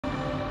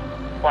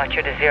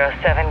Watcher to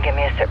 07, give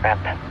me a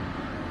sitrep.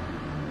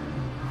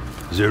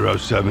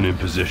 07 in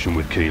position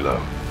with Kilo.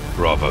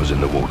 Bravo's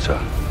in the water.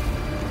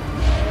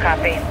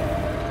 Copy.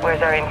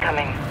 Where's our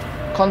incoming?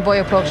 Convoy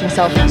approaching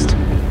southwest.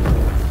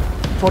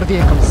 4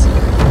 vehicles.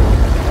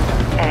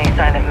 Any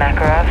sign of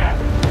Makarov?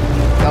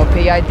 No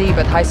PID,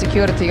 but high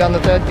security on the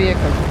 3rd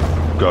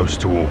vehicle.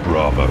 Ghost to all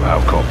Bravo, how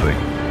copy?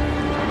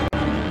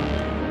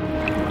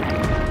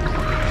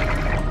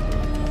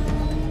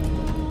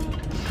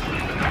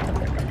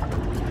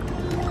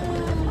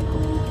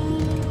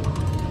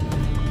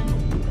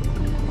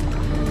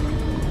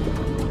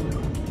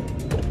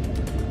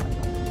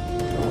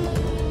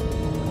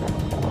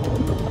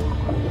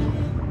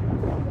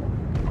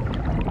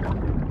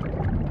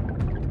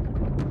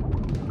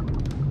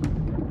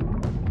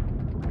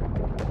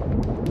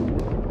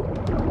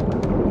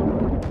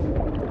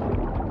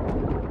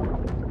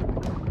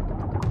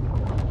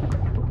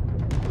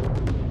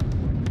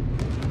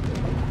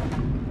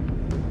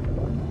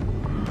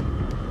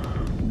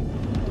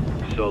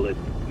 Solid.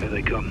 Here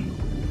they come.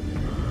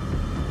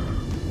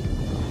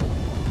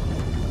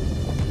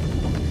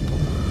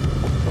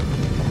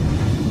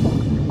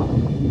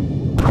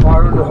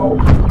 Fire in the hole.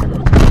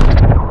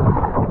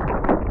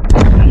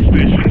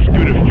 Suspicions.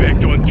 Good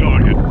effect on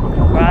target.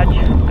 Raj,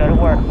 go to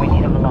work. We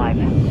need him alive.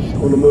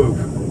 On the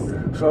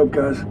move. So,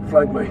 guys,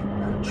 flank me.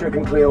 Check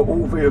and clear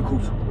all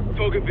vehicles.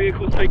 Target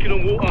vehicles taken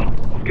on water.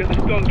 Let's get this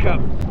done,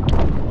 Cap.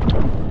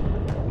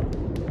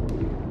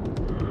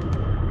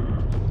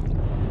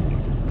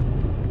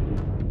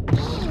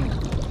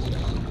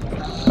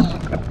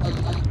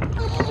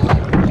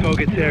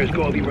 Target's air has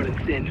got to be running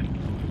thin.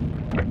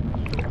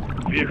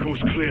 Vehicle's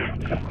clear.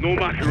 No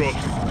Makarov.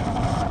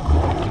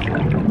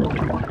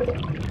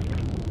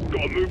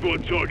 Got to move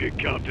on target,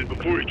 Captain,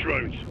 before he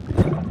drowns.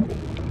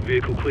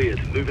 Vehicle cleared.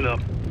 Moving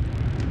up.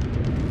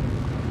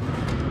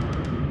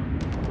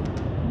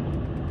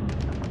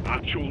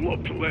 Actual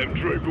love to let him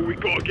drown, but we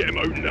gotta get him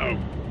out now.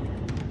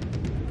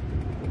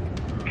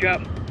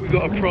 Cap, we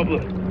got a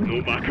problem.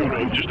 No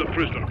Makarov, just a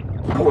prisoner.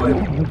 Pull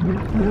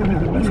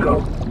in. Let's go.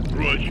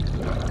 Raj.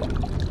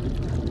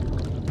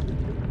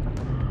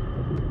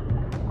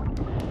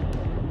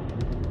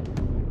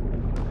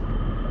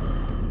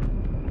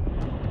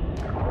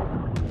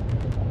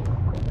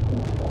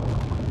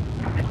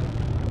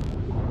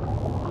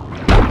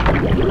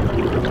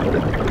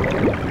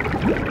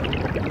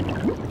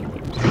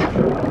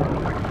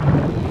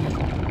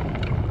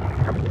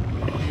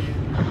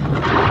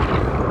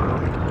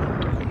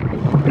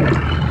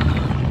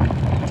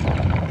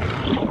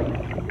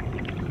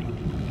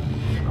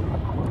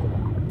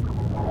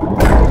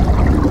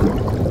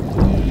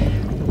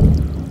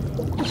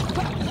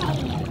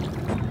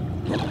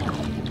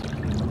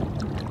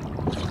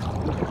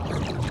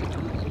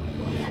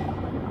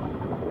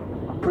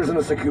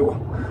 Prisoner secure.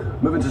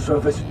 Moving to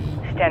surface.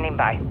 Standing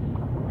by.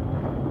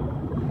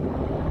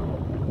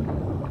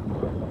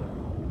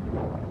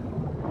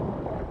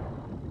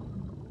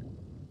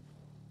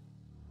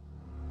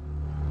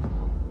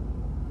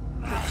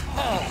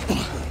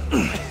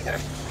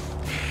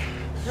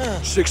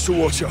 Six to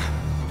Watcher.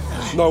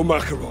 No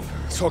Makarov.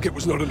 Target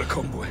was not in the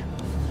convoy.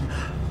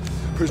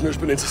 Prisoner's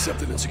been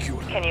intercepted and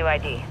secured. Can you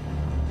ID?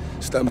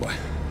 Stand by.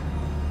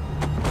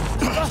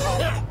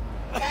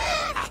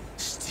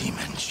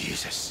 Steaming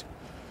Jesus.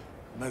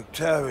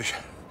 McTavish.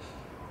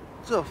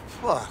 The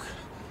fuck?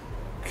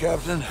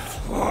 Captain?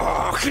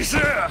 Fuck, is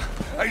there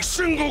a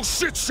single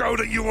shit show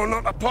that you are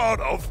not a part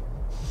of?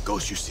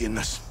 Ghost, you seeing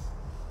this?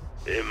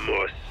 In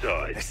my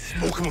side. Let's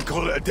smoke him and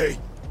call it a day.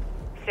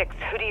 6,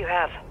 who do you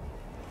have?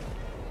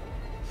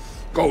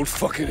 Gold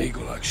fucking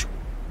eagle action.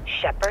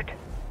 Shepard?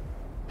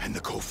 And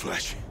the cold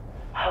flesh.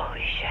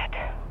 Holy shit.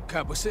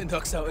 Cap, we're sitting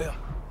ducks out here.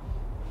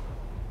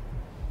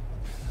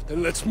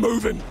 Then let's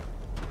move him.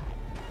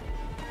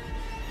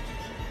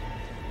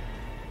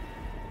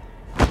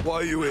 Why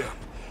are you here?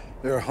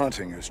 They're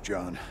hunting us,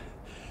 John.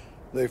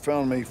 They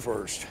found me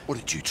first. What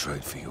did you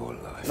trade for your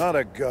life? Not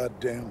a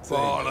goddamn thing.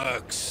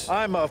 Bollocks.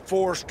 I'm a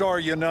 4-star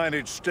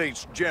United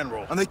States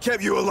general. And they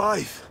kept you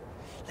alive.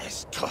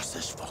 Let's toss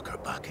this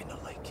fucker back in the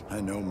lake.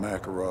 I know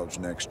Makarov's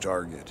next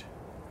target.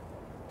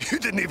 You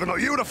didn't even know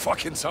you were the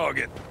fucking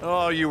target.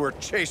 Oh, you were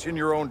chasing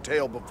your own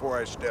tail before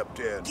I stepped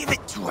in. Give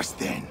it to us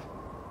then.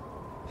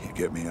 You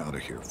get me out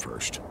of here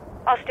first.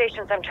 All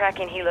stations, I'm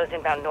tracking helos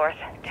inbound north.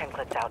 10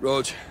 clips out.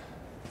 Rog.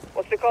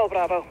 What's the call,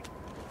 Bravo?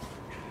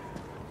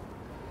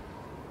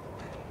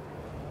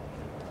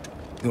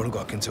 The one who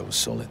got intel was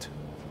solid.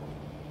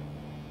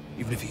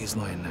 Even if he is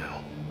lying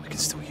now, we can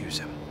still use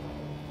him.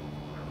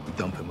 We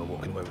dump him, we're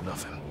walking away with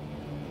nothing.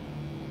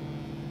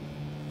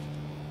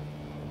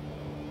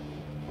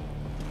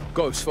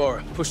 Ghost,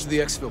 fire. Push to the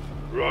exfil.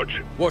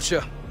 Roger.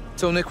 Watcher.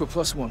 Tell Nick we're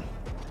 +1.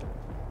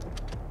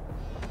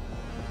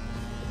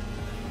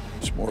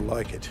 It's more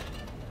like it.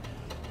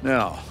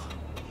 Now,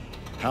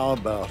 how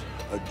about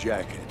a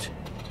jacket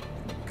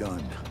and a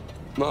gun?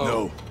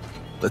 No.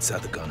 Let's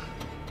have the gun.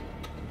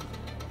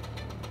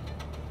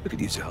 We could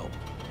use your help.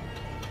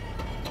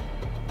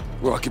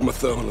 Well, I'll keep my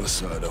thumb on the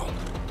side, though.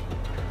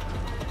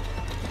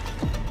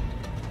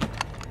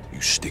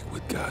 You stick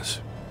with Gaz.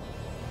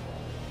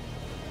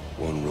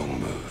 One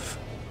wrong move,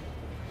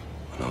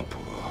 and I'll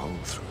pull a hole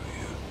through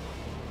you.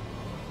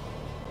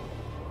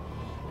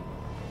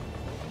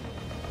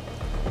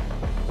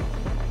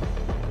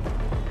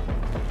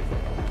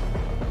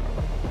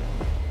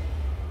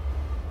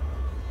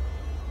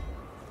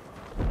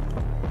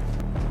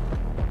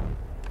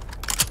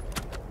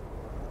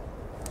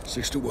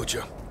 Six to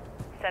Watcher.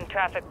 Send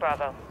traffic,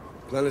 Bravo.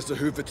 Plan is to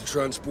hoof it to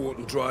transport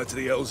and drive to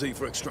the LZ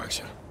for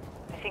extraction.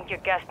 I think your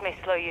guest may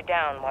slow you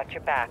down. Watch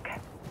your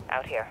back.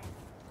 Out here.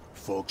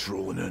 Fog's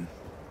rolling in.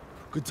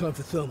 Good time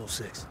for thermal,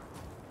 6.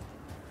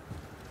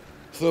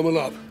 Thermal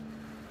up.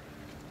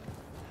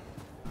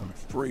 I'm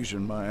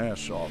freezing my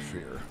ass off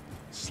here.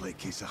 Slight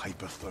case of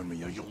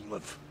hypothermia, you'll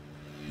live.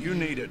 You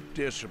need a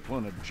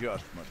discipline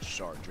adjustment,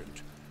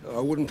 Sergeant. I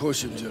wouldn't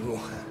push him,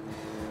 General.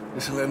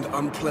 This'll end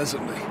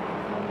unpleasantly.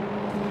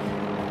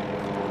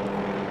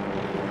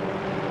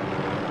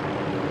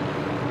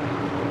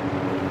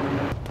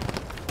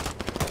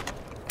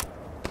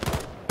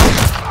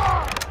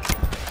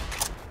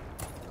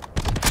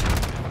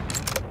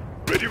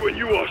 Ready when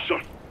you are,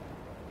 son.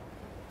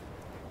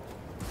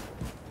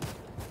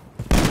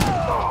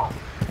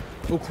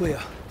 All clear.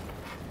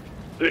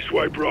 This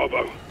way,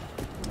 Bravo.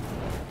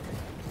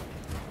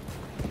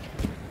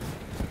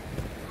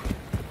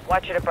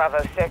 Watcher to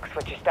Bravo 6.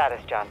 What's your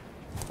status, John?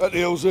 At the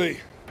LZ.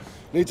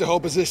 Need to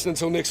hold position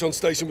until Nick's on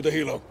station with the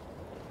helo.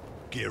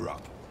 Gear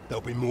up.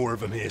 There'll be more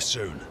of them here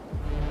soon.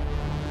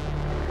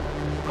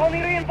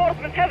 Calling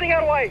reinforcements heading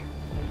our way.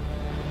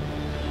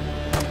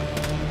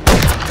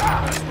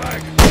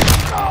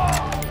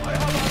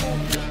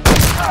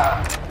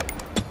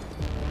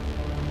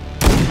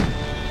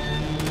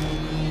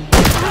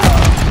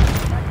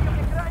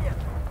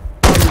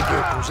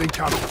 Vehicles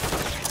incoming.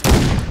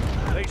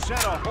 They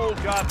sent a whole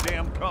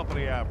goddamn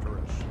company after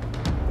us.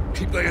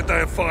 Keep laying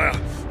down fire.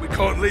 We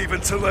can't leave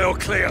until they are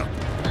clear.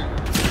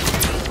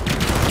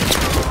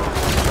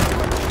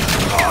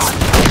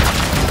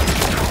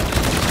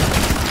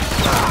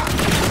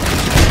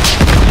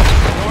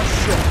 Nice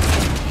shot.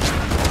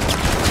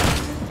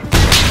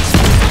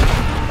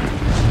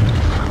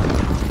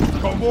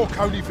 Got more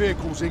Cody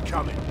vehicles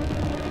incoming.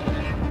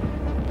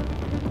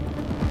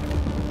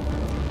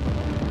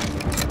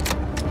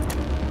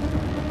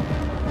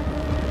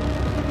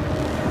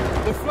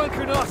 They're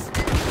flanking us.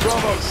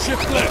 Bravo,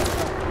 shift left.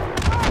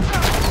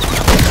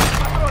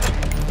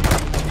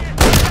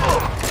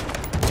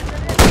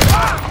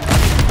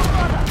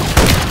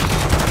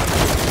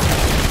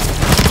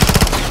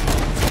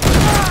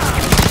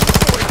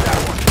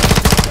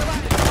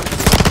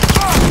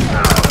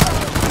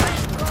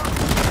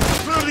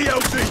 Through the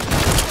LZ!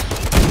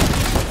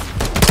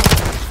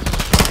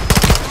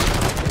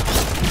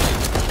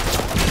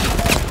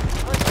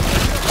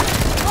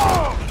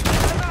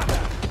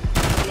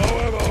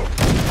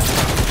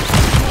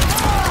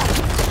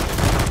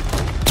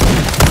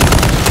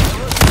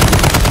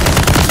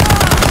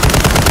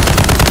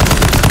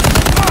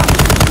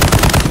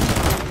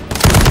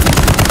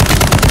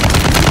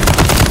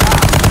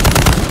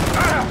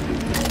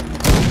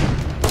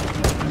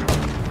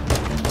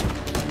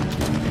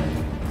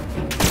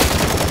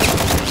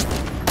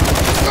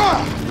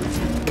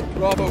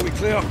 Bravo, we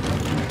clear.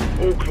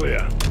 All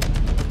clear.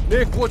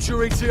 Nick, what's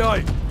your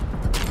ETA?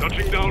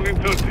 Touching down in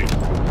 30.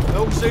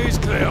 LZ is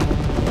clear.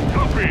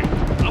 Copy.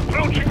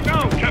 Approaching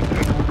now,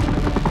 Captain.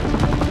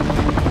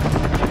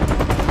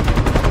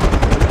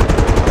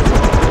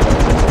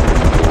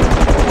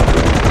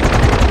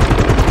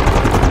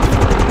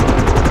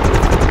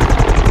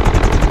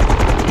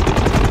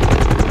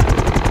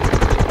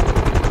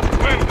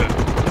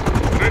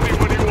 Ready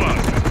when you are.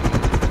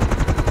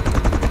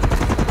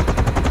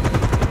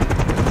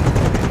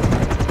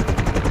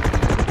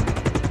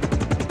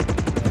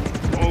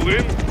 All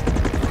in.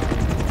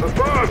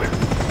 Affirmative.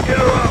 Get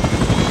her up.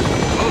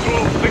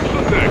 Oswald, 6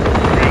 on deck.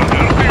 We are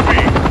LTV.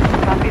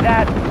 Copy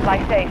that. Fly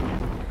safe.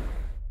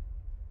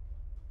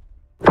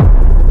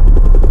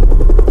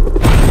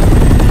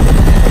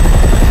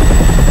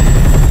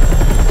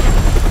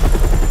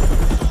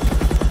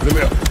 Come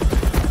here.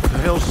 The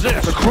hell's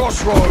this? The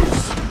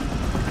crossroads.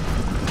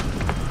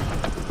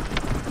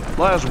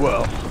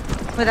 Laswell.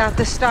 Without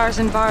the stars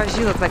and bars,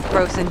 you look like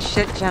frozen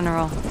shit,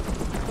 General.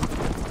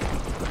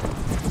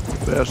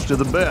 Best of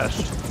the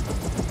best.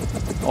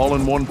 All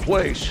in one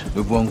place.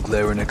 With one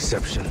glaring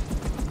exception.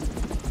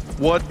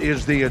 What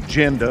is the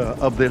agenda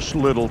of this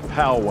little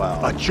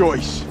powwow? A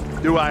choice.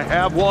 Do I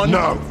have one?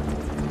 No.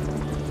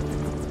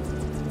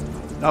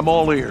 I'm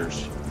all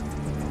ears.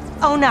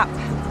 Own up.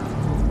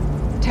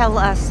 Tell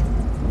us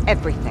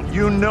everything.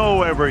 You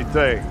know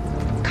everything.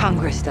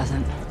 Congress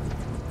doesn't.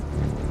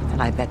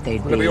 And I bet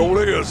they'd They'd be all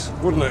ears,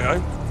 wouldn't they, eh?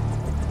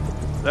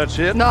 That's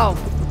it? No.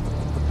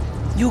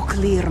 You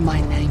clear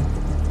my name.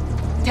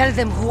 Tell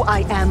them who I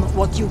am,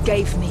 what you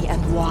gave me,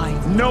 and why.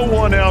 No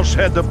one else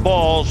had the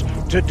balls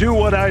to do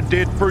what I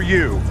did for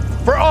you.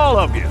 For all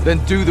of you.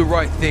 Then do the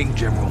right thing,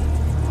 General.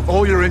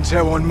 All your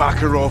intel on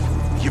Makarov,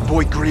 your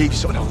boy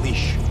Graves on a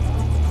leash.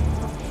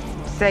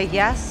 Say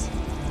yes,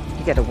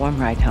 You get a warm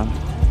ride home.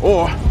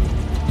 Or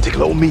take a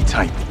little me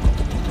time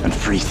and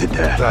freeze to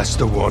death. That's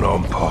the one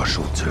I'm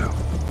partial to.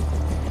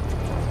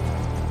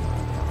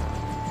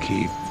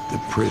 Keep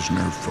the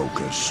prisoner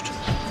focused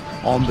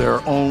on their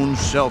own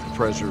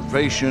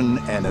self-preservation,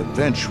 and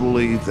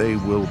eventually they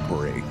will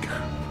break.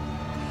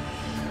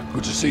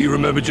 Good to see you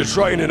remembered your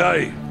training,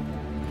 eh?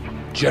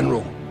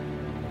 General.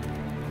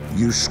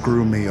 You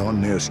screw me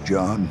on this,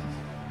 John,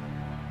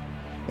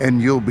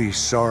 and you'll be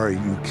sorry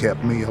you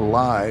kept me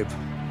alive.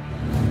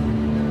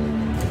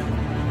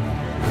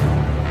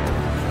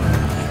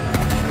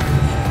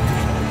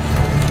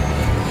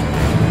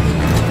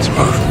 Let's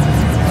move.